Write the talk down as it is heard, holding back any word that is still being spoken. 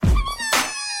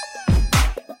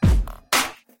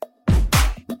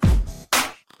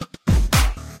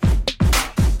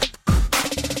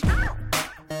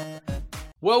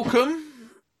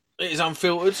Welcome. It is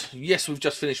Unfiltered. Yes, we've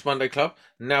just finished Monday Club.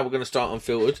 Now we're going to start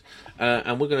Unfiltered,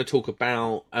 and we're going to talk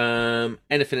about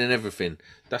anything and everything.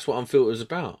 That's what Unfiltered is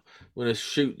about. We're going to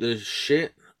shoot the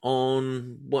shit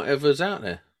on whatever's out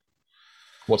there.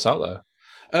 What's out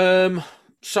there?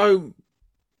 So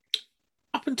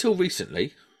up until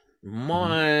recently,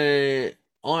 I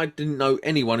didn't know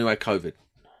anyone who had COVID.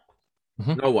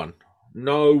 Mm-hmm.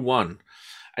 No one.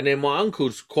 And then my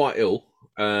uncle's quite ill.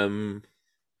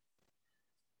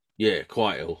 Yeah,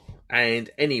 quite ill.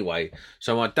 And anyway,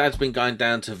 so my dad's been going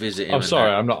down to visit him. I'm sorry,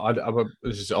 I'm not.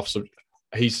 This is off.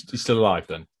 He's still alive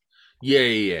then.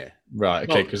 Yeah. Right,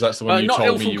 okay, because that's the one you not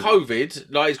told ill me. From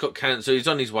COVID, like he's got cancer. He's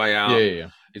on his way out. Yeah.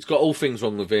 He's got all things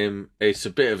wrong with him. It's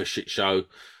a bit of a shit show,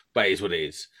 but it is what it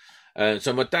is.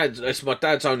 So that's my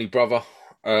dad's only brother.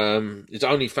 His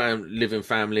only living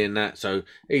family in that. So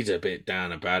he's a bit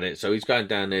down about it. So he's going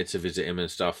down there to visit him and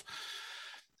stuff.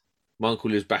 My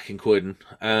uncle lives back in Croydon,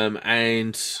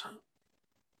 and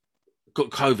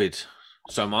got COVID.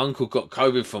 So my uncle got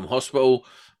COVID from hospital,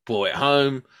 brought it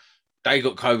home. They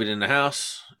got COVID in the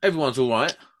house. Everyone's all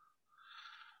right.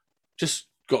 Just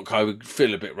got COVID,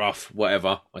 feel a bit rough,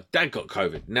 whatever. My dad got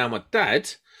COVID. Now my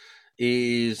dad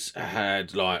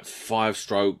had like 5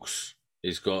 strokes.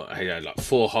 He had like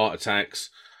 4 heart attacks.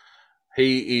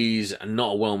 He is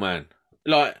not a well man.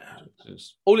 Like,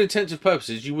 all intents and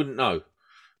purposes, you wouldn't know.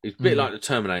 He's a bit like the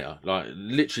Terminator. Like,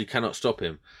 literally cannot stop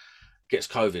him. Gets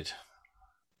COVID.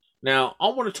 Now, I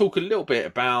want to talk a little bit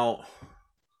about...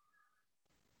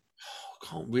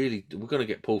 We're going to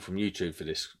get pulled from YouTube for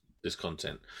this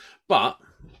content. But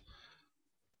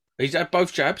he's had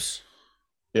both jabs.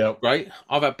 Yeah. Great.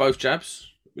 I've had both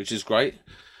jabs, which is great.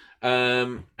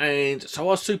 And so I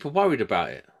was super worried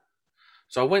about it.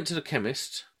 So I went to the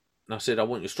chemist and I said, I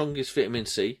want your strongest vitamin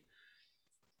C,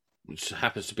 which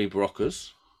happens to be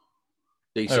Berocca's.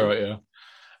 Decent. All right, yeah.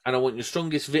 And I want your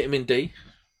strongest vitamin D.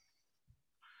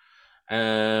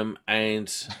 And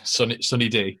Sunny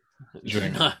D.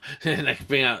 No, they can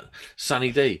bring out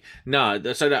Sunny D. No,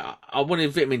 so that I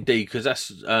wanted vitamin D because that's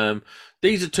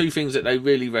these are 2 things that they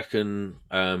really reckon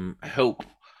help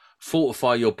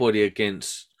fortify your body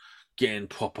against getting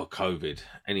proper COVID.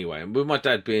 Anyway, and with my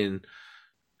dad being,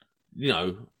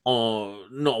 not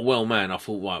a well man, I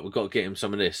thought, right, we've got to get him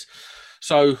some of this.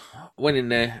 So I went in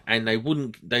there and they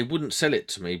wouldn't sell it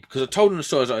to me because I told them the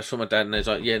story. I was like, it's for my dad, and they was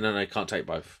like, yeah, no, you can't take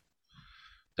both.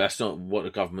 That's not what the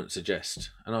government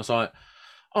suggests. And I was like,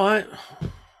 all right,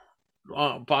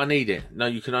 but I need it. No,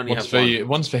 you can only have one. You.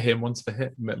 One's for him, one's for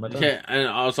him. Yeah, and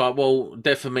I was like, well,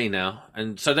 they're for me now.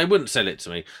 And so they wouldn't sell it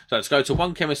to me. So I had to go to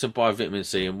one chemist and buy vitamin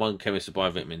C and one chemist to buy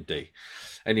vitamin D.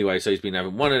 Anyway, so he's been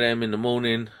having one of them in the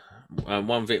morning,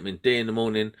 one vitamin D in the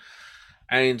morning.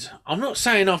 And I'm not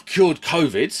saying I've cured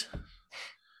COVID,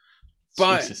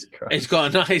 but he's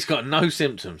got no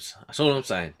symptoms. That's all I'm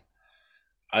saying.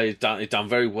 He's done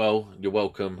very well. You're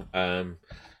welcome.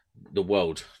 The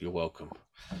world, you're welcome.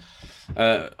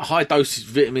 High dose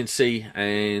vitamin C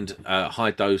and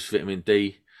high dose vitamin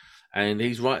D, and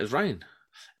he's right as rain.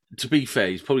 To be fair,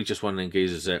 he's probably just one of them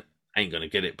geezers that ain't going to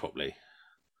get it properly.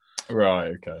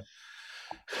 Right, okay.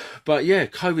 But yeah,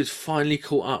 COVID's finally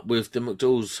caught up with the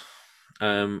McDougalls.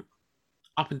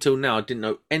 Up until now, I didn't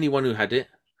know anyone who had it.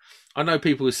 I know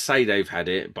people who say they've had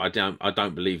it, but I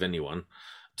don't believe anyone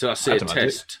until I see Adam a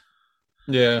test.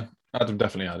 Yeah, Adam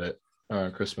definitely had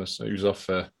it. Christmas, he was off.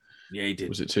 Yeah, he did.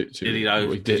 Was it too? Did he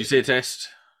know? Did you see a test?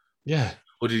 Yeah.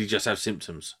 Or did he just have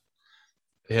symptoms?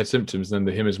 He had symptoms, and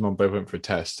then him and his mum both went for a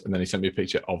test, and then he sent me a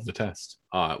picture of the test.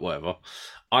 All right, whatever.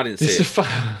 I didn't see it.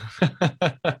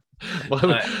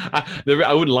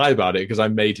 I wouldn't lie about it because I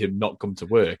made him not come to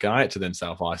work. I had to then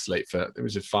self-isolate for, it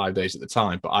was just 5 days at the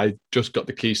time, but I just got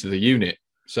the keys to the unit,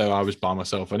 so I was by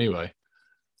myself anyway.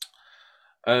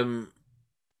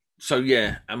 So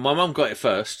yeah, and my mum got it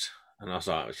first, and I was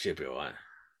like, she'll be all right.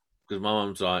 Because my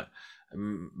mum's like a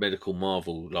medical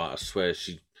marvel. Like, I swear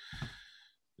she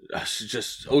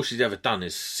just, all she's ever done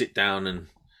is sit down and,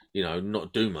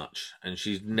 not do much. And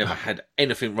she's never had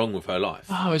anything wrong with her life.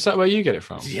 Oh, is that where you get it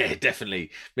from? Yeah,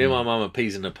 definitely. Me and my mum are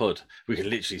peas in a pod. We can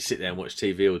literally sit there and watch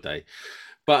TV all day.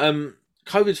 But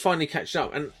COVID's finally catching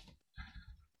up. And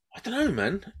I don't know,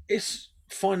 man. It's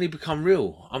finally become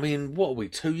real. I mean, what are we,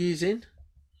 2 years in?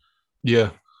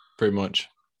 Yeah, pretty much.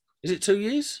 Is it 2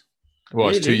 years? Well,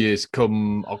 really? It's 2 years.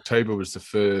 Come October was the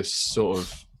first sort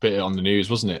of bit on the news,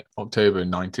 wasn't it? October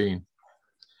 19.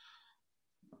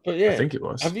 But yeah, I think it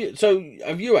was. Have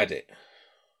you had it?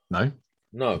 No.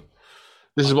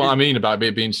 This is what I mean about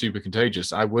it being super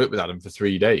contagious. I worked with Adam for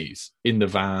 3 days in the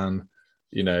van,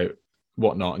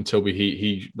 whatnot, until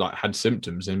he like had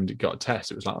symptoms and got a test.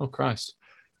 It was like, oh Christ.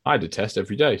 I had a test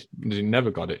every day.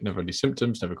 Never got it. Never had any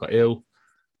symptoms. Never got ill.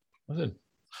 Nothing.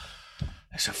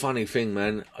 It's a funny thing,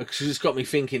 man. Because it's got me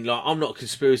thinking, like, I'm not a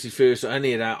conspiracy theorist or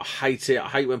any of that. I hate it. I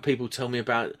hate when people tell me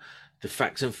about the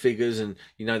facts and figures and,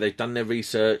 you know, they've done their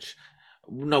research.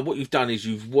 No, what you've done is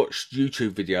you've watched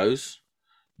YouTube videos.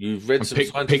 You've read some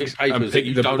scientific papers that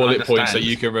you don't bullet understand. points that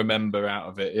you can remember out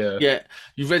of it. Yeah. Yeah.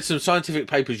 You've read some scientific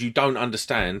papers you don't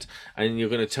understand, and you're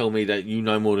going to tell me that you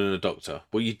know more than a doctor.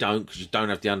 Well, you don't, because you don't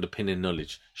have the underpinning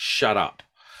knowledge. Shut up.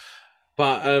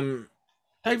 But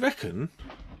they reckon,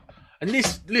 and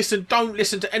don't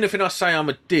listen to anything I say, I'm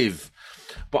a div.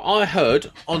 But I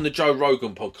heard on the Joe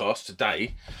Rogan podcast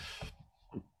today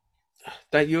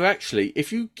that you actually,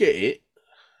 if you get it,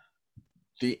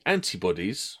 the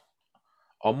antibodies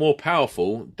are more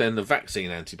powerful than the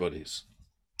vaccine antibodies,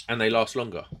 and they last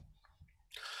longer.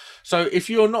 So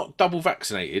if you're not double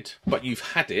vaccinated, but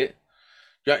you've had it,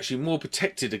 you're actually more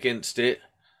protected against it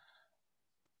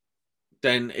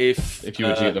than if you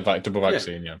were to get the double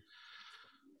vaccine. Yeah.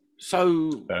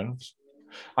 So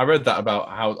I read that about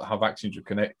how vaccines were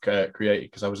created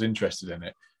because I was interested in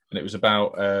it, and it was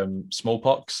about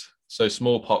smallpox. So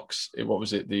smallpox, what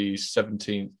was it, the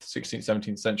 16th,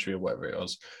 17th century or whatever it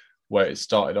was, where it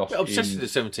started off. Obsessed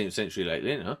with the 17th century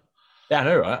lately, isn't it? Yeah, I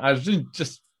know, right? I was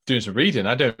just doing some reading.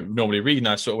 I don't normally read, and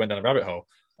I sort of went down a rabbit hole.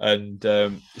 And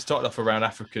it started off around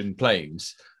African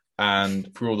plains,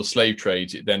 and through all the slave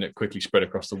trades, it quickly spread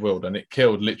across the world, and it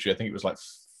killed literally, I think it was like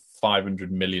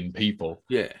 500 million people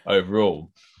overall.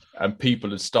 And people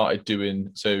had started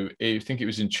doing, so I think it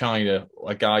was in China,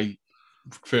 a guy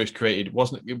first created, it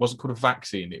wasn't called a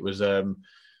vaccine, it was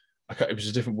it was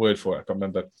a different word for it, I can't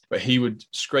remember, but he would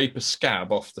scrape a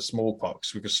scab off the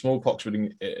smallpox, because smallpox would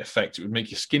it would make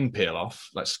your skin peel off,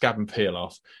 like scab and peel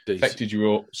off. Affected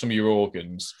some of your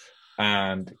organs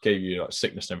and gave you like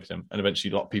sickness and everything, and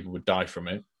eventually a lot of people would die from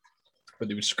it. But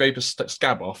they would scrape a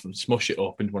scab off and smush it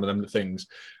up into one of them things,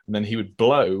 and then he would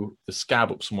blow the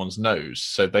scab up someone's nose,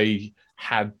 so they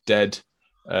had dead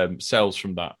cells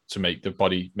from that to make the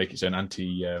body make its own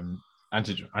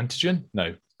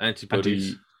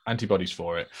antibodies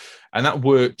for it. And that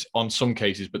worked on some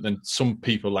cases, but then some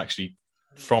people actually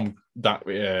from that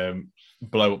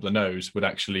blow up the nose would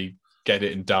actually get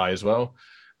it and die as well.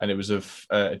 And it was a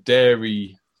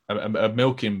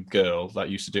milking girl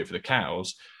that used to do it for the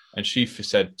cows, and she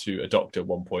said to a doctor at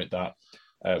one point that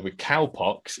with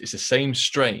cowpox, it's the same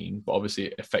strain, but obviously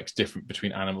it affects different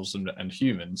between animals and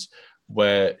humans,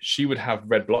 where she would have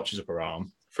red blotches up her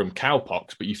arm from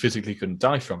cowpox, but you physically couldn't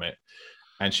die from it.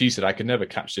 And she said, I could never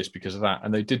catch this because of that.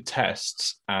 And they did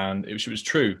tests, and it was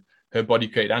true. Her body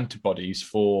created antibodies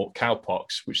for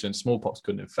cowpox, which then smallpox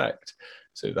couldn't infect.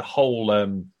 So the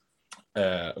whole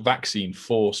vaccine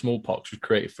for smallpox was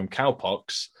created from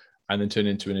cowpox and then turned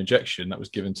into an injection that was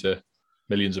given to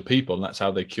millions of people. And that's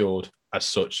how they cured, as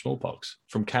such, smallpox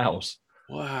from cows.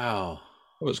 Wow.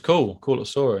 It was cool. Cool little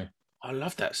story. I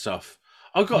love that stuff.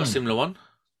 I've got a similar one.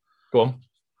 Go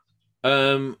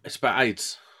on. It's about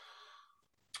AIDS.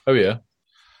 Oh, yeah.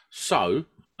 So,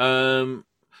 you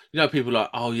know, people are like,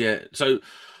 oh, yeah. So,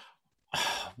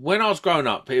 when I was growing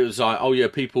up, it was like, oh, yeah,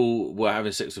 people were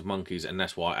having sex with monkeys, and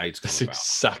that's why AIDS came about. That's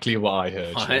exactly what I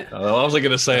heard. Right? I wasn't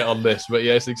going to say it on this, but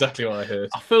yeah, it's exactly what I heard.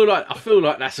 I feel like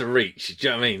that's a reach. Do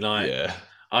you know what I mean? Like, yeah.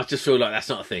 I just feel like that's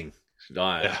not a thing.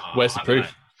 Like, yeah. Where's the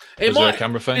proof? Is there a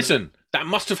camera phone? Listen, that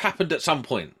must have happened at some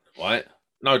point, right?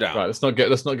 No doubt. Right, let's not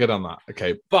get on that.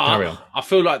 Okay, but carry on. I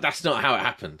feel like that's not how it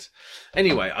happened.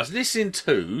 Anyway, I was listening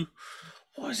to,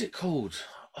 what is it called?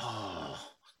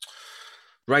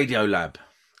 Radio Lab,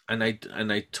 and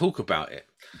they talk about it.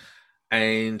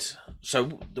 And so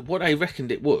what they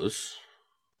reckoned it was,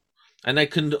 and they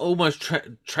can almost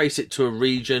trace it to a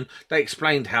region. They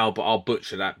explained how, but I'll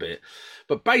butcher that bit.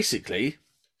 But basically,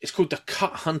 it's called the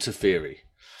cut hunter theory.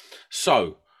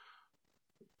 So,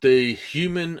 the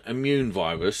human immune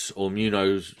virus, or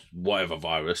whatever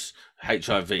virus,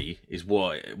 HIV, is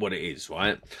what it is,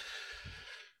 right?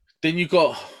 Then you've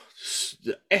got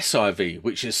the SIV,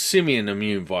 which is simian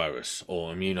immune virus,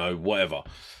 or whatever.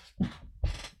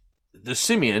 The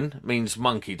simian means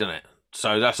monkey, doesn't it?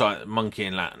 So that's like monkey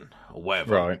in Latin, or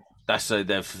whatever. Right. That's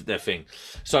their thing.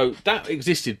 So that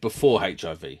existed before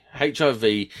HIV.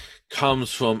 HIV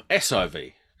comes from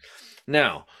SIV.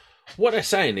 Now, what they're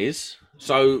saying is,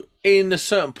 so in a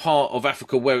certain part of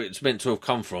Africa where it's meant to have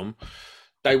come from,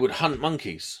 they would hunt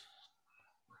monkeys.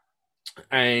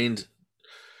 And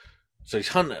so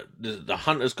the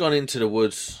hunter's gone into the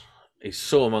woods, he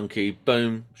saw a monkey,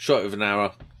 boom, shot it with an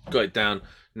arrow, got it down.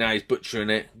 Now he's butchering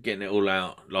it, getting it all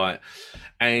out.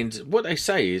 And what they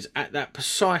say is, at that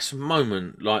precise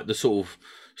moment, like the sort of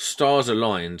stars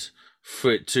aligned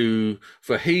for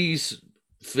his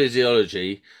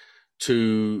physiology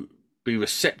to be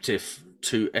receptive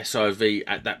to SIV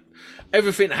at that.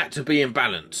 Everything had to be in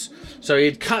balance. So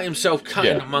he'd cut himself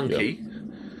cutting the monkey. Yeah.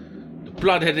 The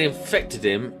blood had infected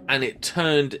him, and it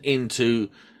turned into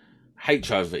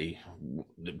HIV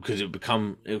because it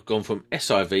had gone from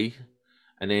SIV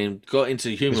and then got into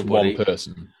the human body.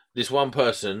 This one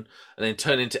person, and then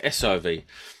turned into SIV.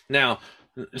 Now,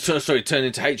 turned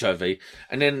into HIV,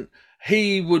 and then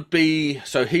he would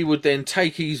then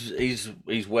take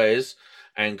his wares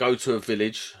and go to a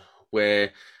village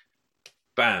where,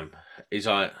 bam, he's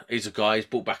a guy. He's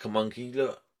brought back a monkey.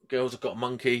 Look, girls have got a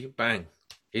monkey. Bang,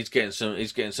 he's getting some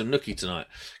nookie tonight.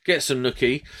 Get some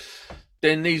nookie.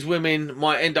 Then these women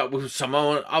might end up with some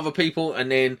other people,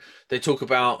 and then they talk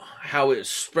about how it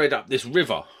spread up this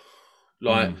river,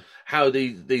 like how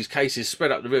these cases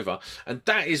spread up the river, and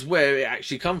that is where it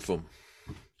actually come from.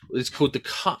 It's called the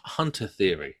cut hunter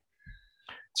theory.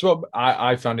 So what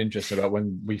I found interesting about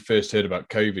when we first heard about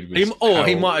COVID was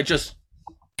he might have just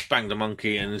banged a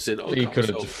monkey and said, "Oh, he could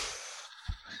have."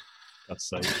 That's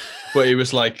so. But it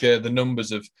was like the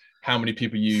numbers of how many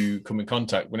people you come in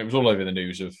contact when it was all over the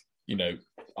news of, you know,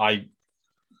 I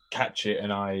catch it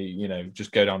and I, you know,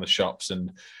 just go down the shops,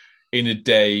 and in a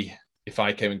day, if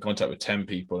I came in contact with 10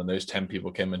 people and those 10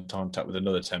 people came in contact with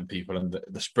another 10 people, and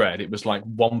the spread, it was like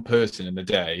one person in a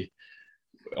day,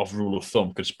 of rule of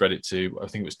thumb, could spread it to, I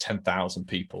think it was 10,000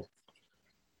 people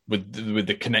with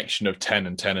the connection of 10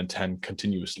 and 10 and 10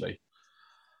 continuously.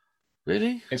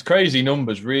 Really? It's crazy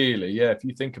numbers, really. Yeah, if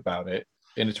you think about it.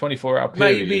 In a 24-hour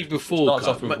period, maybe before starts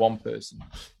off with one person.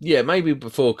 Yeah, maybe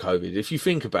before COVID. If you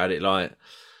think about it, like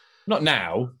not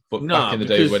now, but back in the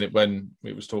day when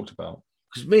it was talked about.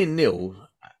 Because me and Neil,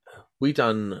 we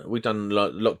done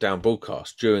like lockdown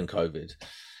broadcast during COVID,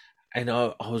 and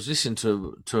I was listening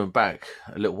to him back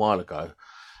a little while ago,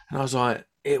 and I was like,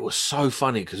 it was so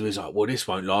funny because we was like, well, this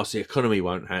won't last, the economy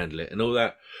won't handle it, and all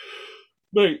that.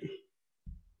 Mate,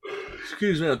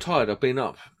 excuse me, I'm tired. I've been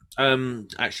up.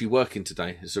 Actually working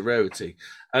today. It's a rarity.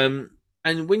 And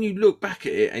when you look back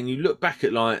at it, and you look back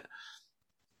at like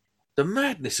the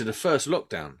madness of the first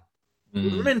lockdown,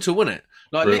 mental, wasn't it?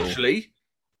 Like brutal. Literally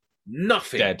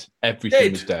nothing. Dead.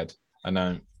 Everything was dead. I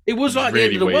know. It was like really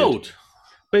the end of the world.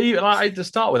 But even like to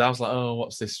start with, I was like, oh,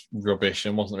 what's this rubbish?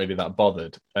 And wasn't really that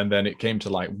bothered. And then it came to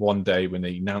like one day when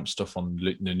they announced stuff on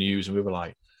the news, and we were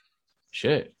like,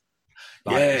 shit.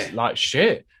 Like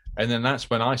shit. And then that's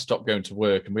when I stopped going to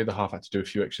work, and the other half had to do a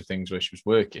few extra things where she was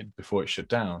working before it shut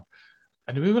down.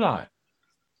 And we were like,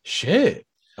 shit.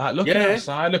 Like looking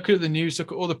outside, looking at the news,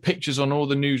 look at all the pictures on all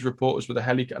the news reporters with the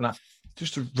helicopter, and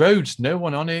just the roads, no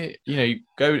one on it. You know, you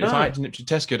go, if I had to nip to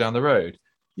Tesco down the road,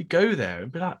 you go there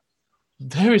and be like,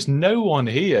 there is no one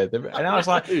here. And I was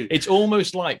like, it's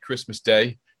almost like Christmas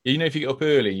Day. You know, if you get up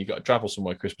early, you got to travel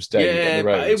somewhere Christmas Day. Yeah,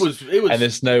 but it was, and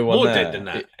there's no one more there. Dead than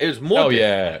that. It was more.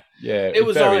 Dead. Yeah. It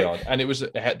was very odd, and it was the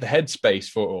headspace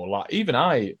for it all. Like even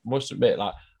I must admit,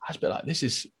 like I was a bit like, this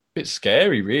is a bit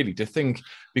scary, really, to think.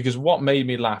 Because what made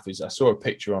me laugh is I saw a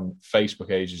picture on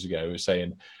Facebook ages ago. It was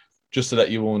saying, just to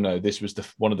let you all know, this was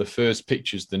one of the first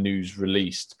pictures the news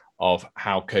released of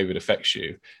how COVID affects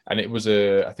you. And it was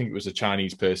I think it was a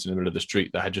Chinese person in the middle of the street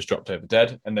that had just dropped over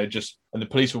dead. And the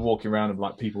police were walking around and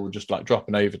like people were just like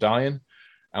dropping over dying.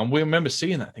 And we remember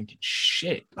seeing that thinking,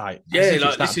 shit, like, yeah,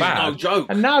 like this is no joke.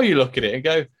 And now you look at it and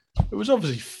go, it was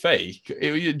obviously fake.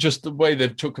 It was just the way they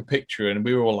took a picture, and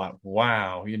we were all like,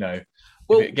 wow, you know,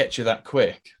 if it gets you that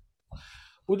quick.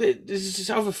 Well, there's this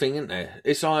other thing, isn't there?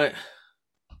 It's like,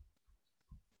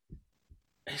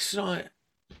 oh,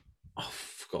 I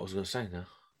forgot what I was going to say now.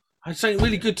 I had something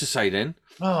really good to say then.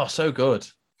 Oh, so good.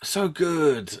 So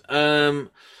good. Oh,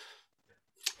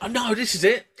 no, this is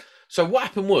it. So what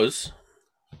happened was,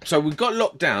 so we got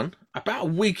locked down. About a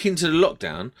week into the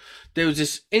lockdown, there was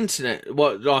this internet, a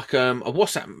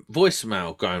WhatsApp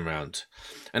voicemail going around.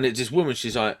 And it's this woman,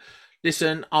 she's like,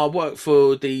 listen, I work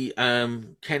for the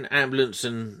Kent Ambulance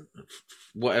and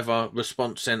whatever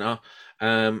response centre,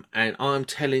 and I'm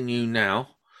telling you now,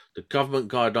 the government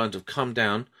guidelines have come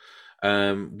down.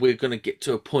 We're going to get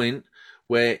to a point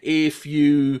where if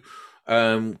you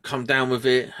come down with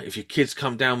it, if your kids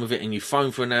come down with it and you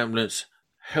phone for an ambulance,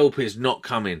 help is not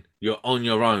coming. You're on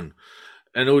your own.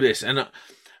 And all this. And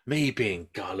me being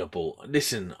gullible.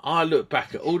 Listen, I look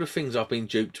back at all the things I've been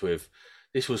duped with.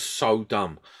 This was so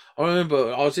dumb. I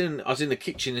remember I was in the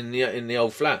kitchen in the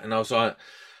old flat, and I was like,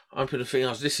 I opened the thing, I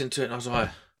was listening to it, and I was like,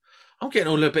 I'm getting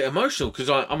all a bit emotional because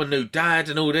I'm a new dad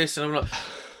and all this, and I'm like,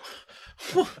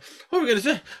 what are we going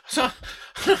to do? So,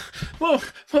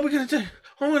 what are we going to do?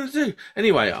 What am I going to do?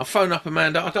 Anyway, I phone up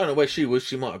Amanda. I don't know where she was.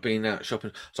 She might have been out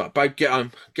shopping. It's like, babe, get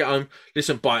home.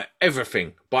 Listen, buy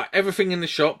everything in the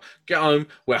shop. Get home.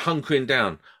 We're hunkering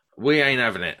down. We ain't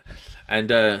having it.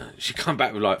 And she come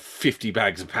back with like 50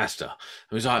 bags of pasta.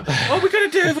 And was like, what are we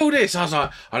going to do with all this? I was like,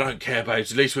 I don't care,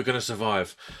 babes. At least we're going to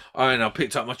survive. And I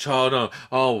picked up my child.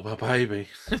 Oh, my baby.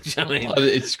 Do you know what I mean?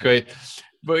 It's great.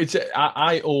 But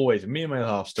I always, me and my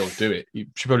half still do it.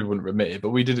 She probably wouldn't admit it,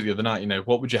 but we did it the other night. You know,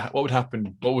 what would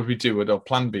happen? What would we do? Would our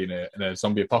plan be in a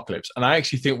zombie apocalypse? And I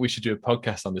actually think we should do a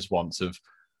podcast on this once of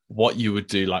what you would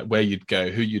do, like where you'd go,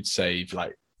 who you'd save,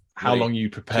 like how long you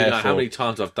prepare for. How many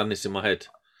times I've done this in my head?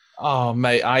 Oh,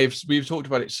 mate, we've talked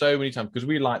about it so many times because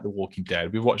we like The Walking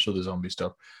Dead. We watched all the zombie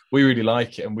stuff. We really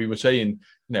like it, and we were saying, you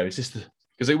know, is this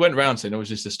because it went around saying, "Oh, is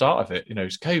this the start of it? You know,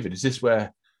 it's COVID. Is this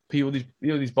where people,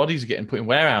 these bodies are getting put in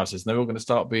warehouses, and they're all going to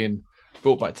start being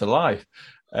brought back to life?"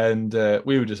 And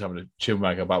we were just having a chill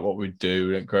mag about what we'd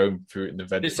do and going through it in the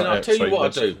veg. Listen, I'll tell you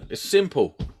what I do. It's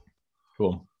simple.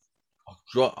 Cool.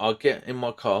 I'll get in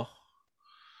my car.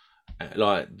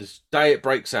 Like the day it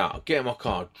breaks out, I get in my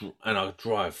car and I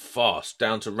drive fast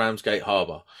down to Ramsgate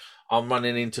Harbour. I'm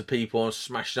running into people and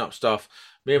smashing up stuff.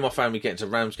 Me and my family get into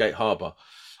Ramsgate Harbour.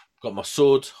 I've got my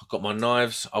sword, I've got my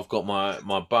knives, I've got my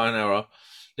bow and arrow.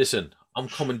 Listen, I'm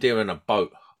commandeering a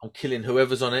boat. I'm killing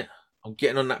whoever's on it. I'm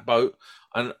getting on that boat,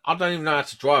 and I don't even know how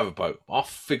to drive a boat. I'll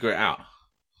figure it out.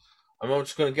 And I'm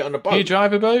just going to get on the boat. Do you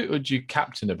drive a boat or do you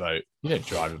captain a boat? You don't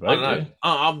drive a boat.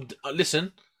 I don't know.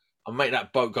 Listen. I'll make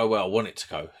that boat go where I want it to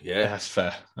go. Yeah, that's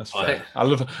fair. That's fair. I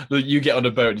love you get on a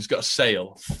boat and it's got a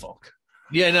sail. Fuck.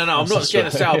 Yeah, no. I'm not getting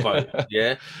a sailboat.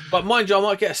 Yeah, but mind you, I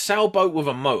might get a sailboat with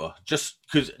a motor just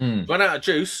because run out of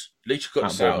juice. At least you've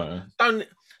got a sail.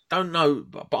 Don't know,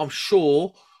 but I'm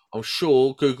sure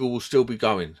Google will still be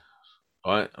going.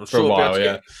 Right, I'm for sure a while.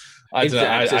 Yeah, I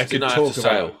could talk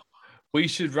about. It. We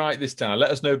should write this down.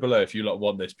 Let us know below if you lot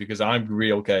want this, because I'm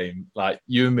real game. Like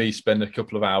you and me spend a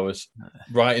couple of hours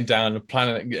writing down and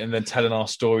planning and then telling our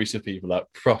stories to people like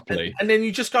properly. And then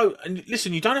you just go and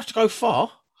listen, you don't have to go far.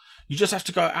 You just have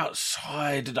to go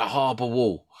outside the harbour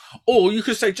wall. Or you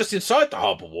could stay just inside the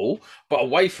harbour wall, but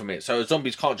away from it, so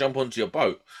zombies can't jump onto your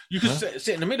boat. You could sit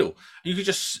in the middle. You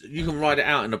can ride it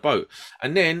out in a boat,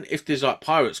 and then if there's like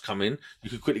pirates coming, you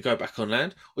could quickly go back on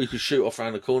land, or you could shoot off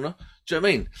around the corner. Do you know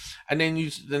what I mean? And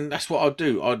then that's what I'd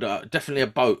do. I'd definitely a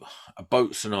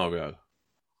boat scenario.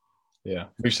 Yeah,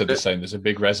 we've said the same. There's a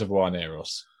big reservoir near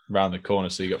us, around the corner,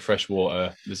 so you got fresh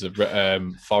water. There's a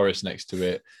forest next to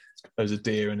it. There's a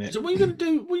deer in it. So what are you going to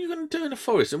do? What are you going to do in the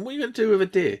forest? And what are you going to do with a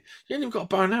deer? You ain't even got a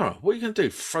bow and arrow. What are you going to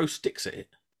do? Throw sticks at it?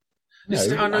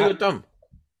 I know you're dumb.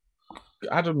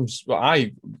 Adam's, well,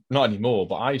 I not anymore,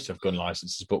 but I used to have gun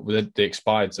licenses, but they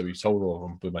expired, so we sold all of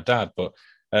them with my dad. But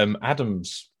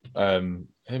Adam's, him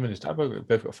and his dad both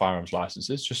got firearms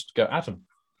licenses. Just go, Adam,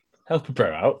 help a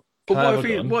bro out. But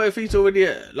what if he's already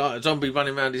like a zombie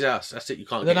running around his house? That's it. You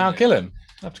can't. Then I'll kill him.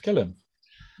 I have to kill him.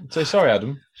 Say sorry,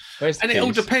 Adam. And it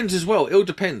all depends as well. It all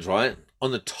depends, right,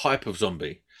 on the type of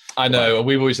zombie. I know. Right.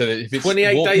 We've always said that if it's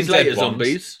 28 days later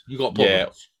zombies, you got problems. Yeah,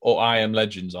 or I Am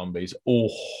Legend zombies. Oh,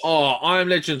 I Am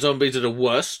Legend zombies are the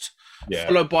worst. Yeah.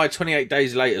 Followed by 28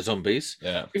 days later zombies.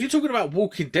 Yeah. If you're talking about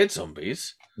Walking Dead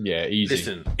zombies, yeah, easy.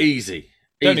 Listen, easy.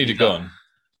 Don't need a gun.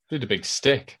 Need a big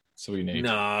stick. That's what we need.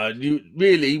 No,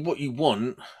 what you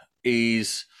want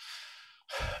is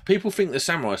people think the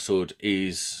samurai sword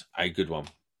is a good one.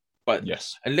 But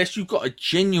yes, unless you've got a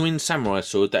genuine samurai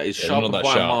sword that is sharpened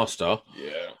by a master,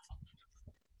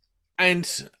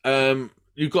 and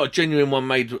you've got a genuine one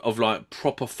made of like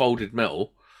proper folded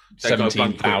metal,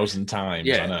 17,000 times.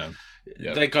 Yeah, I know.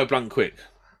 Yep. They go blunt quick.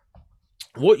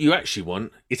 What you actually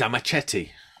want is a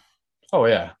machete. Oh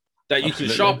yeah, that you can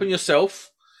sharpen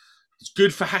yourself. It's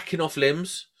good for hacking off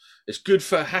limbs. It's good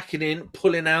for hacking in,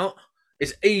 pulling out.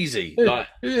 It's easy. The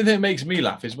thing that makes me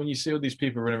laugh is when you see all these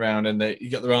people running around and you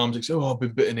got their arms like, oh, I've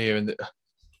been bitten here, and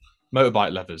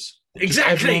motorbike levers.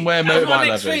 Exactly. Everyone wear motorbike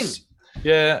levers.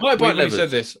 Yeah, motorbike levers.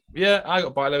 Said this. Yeah, I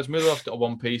got bike levers. My other half's got a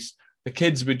one piece. The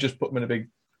kids would just put them in a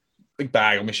big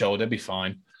bag on my shoulder. They'd be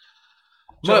fine.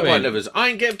 Motorbike levers. I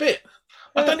ain't get bit.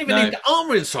 I don't even need the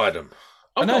armour inside them.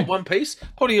 I've got one piece.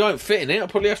 Probably won't fit in it. I'll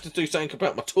probably have to do something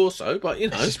about my torso, but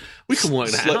we can work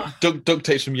that out. Duct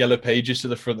tape some yellow pages to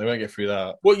the front. They won't get through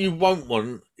that. What you won't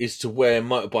want is to wear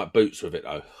motorbike boots with it,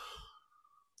 though.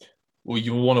 Well,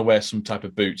 you want to wear some type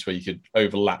of boots where you could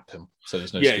overlap them, so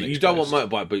there's no. Yeah, you don't want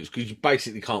motorbike boots because you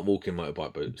basically can't walk in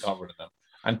motorbike boots. You can't run them.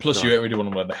 And plus, you don't really want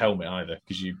to wear the helmet either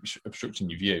because you're obstructing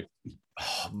your view.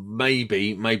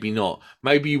 Maybe not.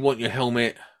 Maybe you want your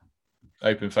helmet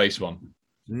open face one.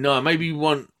 No, maybe you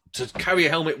want to carry a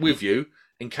helmet with you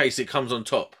in case it comes on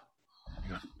top.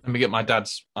 Let me get my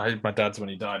dad's. I had my dad's when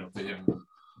he died.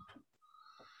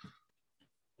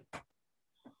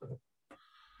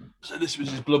 So this was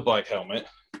his blood bike helmet.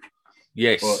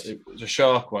 Yes. But it was a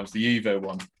Shark one. It's the Evo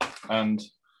one. And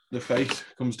the face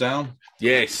comes down.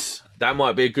 Yes. That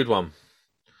might be a good one.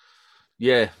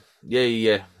 Yeah.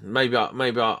 Maybe I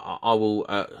will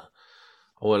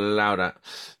allow that.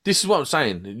 This is what I'm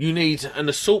saying. You need an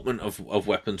assortment of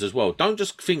weapons as well. Don't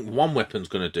just think one weapon's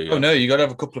going to do you. Oh, no. You got to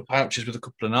have a couple of pouches with a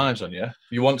couple of knives on you.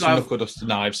 You want some knuckle dust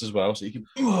knives as well, so you can...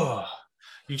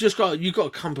 You got to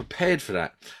come prepared for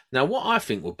that. Now, what I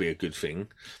think would be a good thing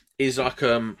is like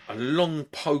a long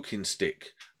poking stick,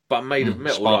 but made of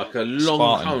metal, like a long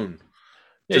Spartan. cone.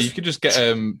 Yeah, you could just get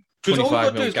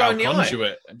 25 mil gal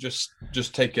conduit and just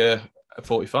take a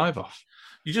 45 off.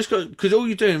 You just got, because all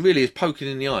you're doing really is poking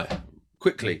in the eye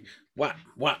quickly. Whap,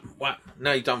 whap, whap.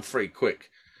 Now you've done 3 quick.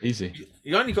 Easy.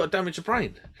 You only got to damage the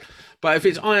brain. But if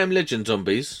it's I Am Legend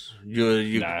zombies,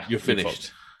 you're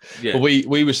finished. Yeah. But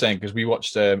we were saying, because we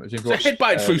watched...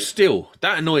 headbutted through steel.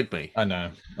 That annoyed me. I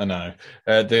know.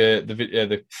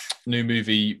 The new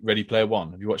movie Ready Player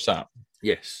One. Have you watched that?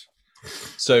 Yes.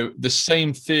 So the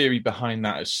same theory behind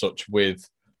that as such with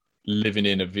living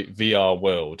in a VR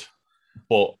world,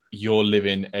 but you're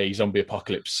living a zombie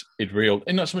apocalypse in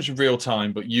not so much in real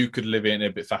time, but you could live in a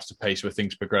bit faster pace where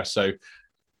things progress. So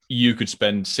you could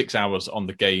spend 6 hours on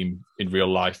the game in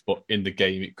real life, but in the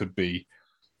game it could be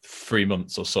 3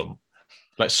 months or something.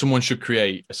 Like someone should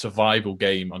create a survival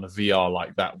game on a VR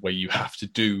like that where you have to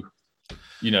do,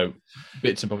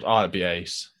 bits and bobs. It'd be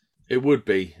ace. It would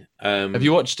be. Have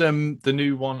you watched the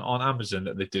new one on Amazon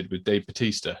that they did with Dave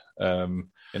Bautista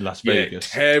in Las Vegas?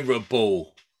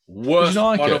 Terrible. Worst. Did you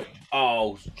like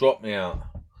it? Drop me out.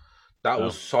 That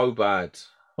was so bad.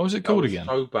 What was it called again?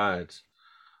 So bad.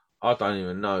 I don't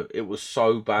even know. It was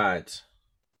so bad.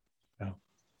 Oh.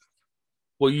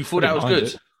 Well, you thought that was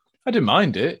good? I didn't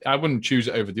mind it. I wouldn't choose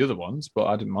it over the other ones, but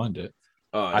I didn't mind it.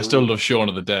 I still love Shaun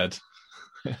of the Dead.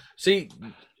 See,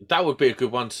 that would be a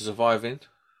good one to survive in.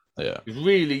 Yeah.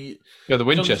 Really. Yeah, the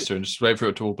Winchester and just wait for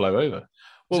it to all blow over.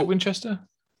 Is it Winchester?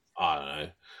 I don't know.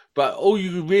 But all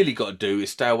you really got to do is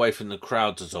stay away from the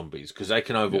crowds of zombies because they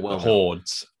can overwhelm the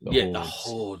hordes. The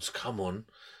hordes. Come on.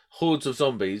 Hordes of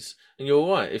zombies. And you're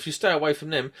all right. If you stay away from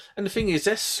them. And the thing is,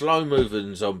 they're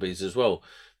slow-moving zombies as well.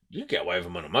 You can get away with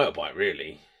them on a motorbike,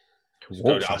 really.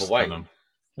 Go the other way.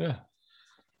 Yeah.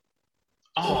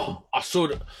 Oh, I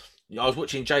was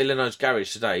watching Jay Leno's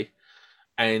Garage today,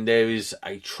 and there is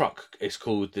a truck. It's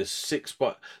called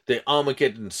the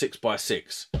Armageddon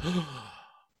 6x6.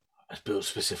 It's built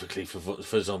specifically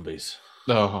for zombies.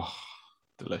 Oh,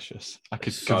 delicious! I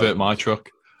could convert my truck.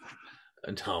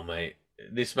 And mate,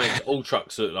 this makes all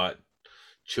trucks look like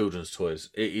children's toys.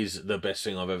 It is the best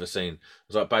thing I've ever seen. I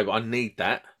was like, babe, I need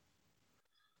that.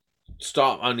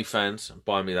 Start OnlyFans and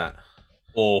buy me that.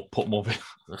 Or put more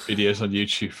videos on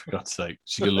YouTube, for God's sake.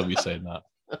 She's going to love you saying that.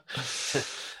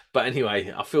 But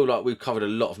anyway, I feel like we've covered a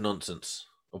lot of nonsense.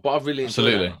 But I've really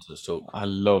enjoyed that nonsense talk. I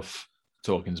love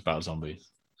talking about zombies.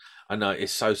 I know,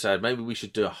 it's so sad. Maybe we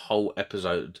should do a whole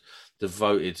episode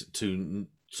devoted to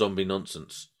zombie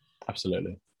nonsense.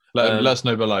 Absolutely. Let us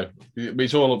know below.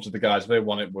 It's all up to the guys. If they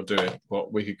want it, we'll do it.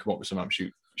 But we could come up with some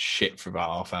absolute shit for about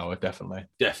half hour, definitely.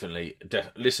 Definitely.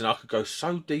 Listen, I could go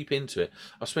so deep into it.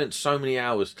 I've spent so many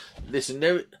hours. Listen,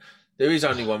 there is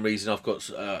only one reason I've got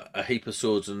a heap of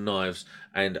swords and knives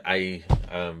and a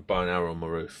bow and arrow on my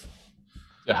roof.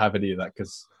 Don't have any of that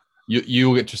because you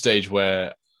will get to a stage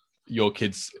where your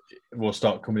kids will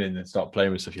start coming in and start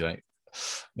playing with stuff. You're like,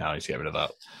 no, I need to get rid of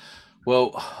that.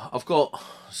 Well, I've got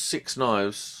 6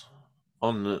 knives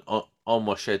on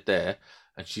my shed there,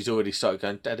 and she's already started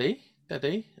going, Daddy,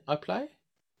 I play?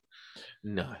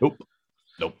 No. Nope.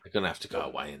 They're going to have to go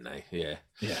away, aren't they? Yeah.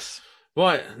 Yes.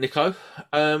 Right, Nico.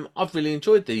 I've really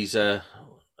enjoyed these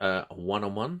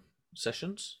one-on-one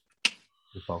sessions.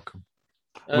 You're welcome.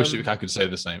 I wish I could say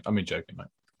the same. I'm joking, mate.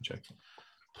 I'm joking.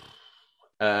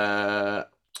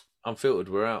 Unfiltered,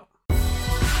 we're out.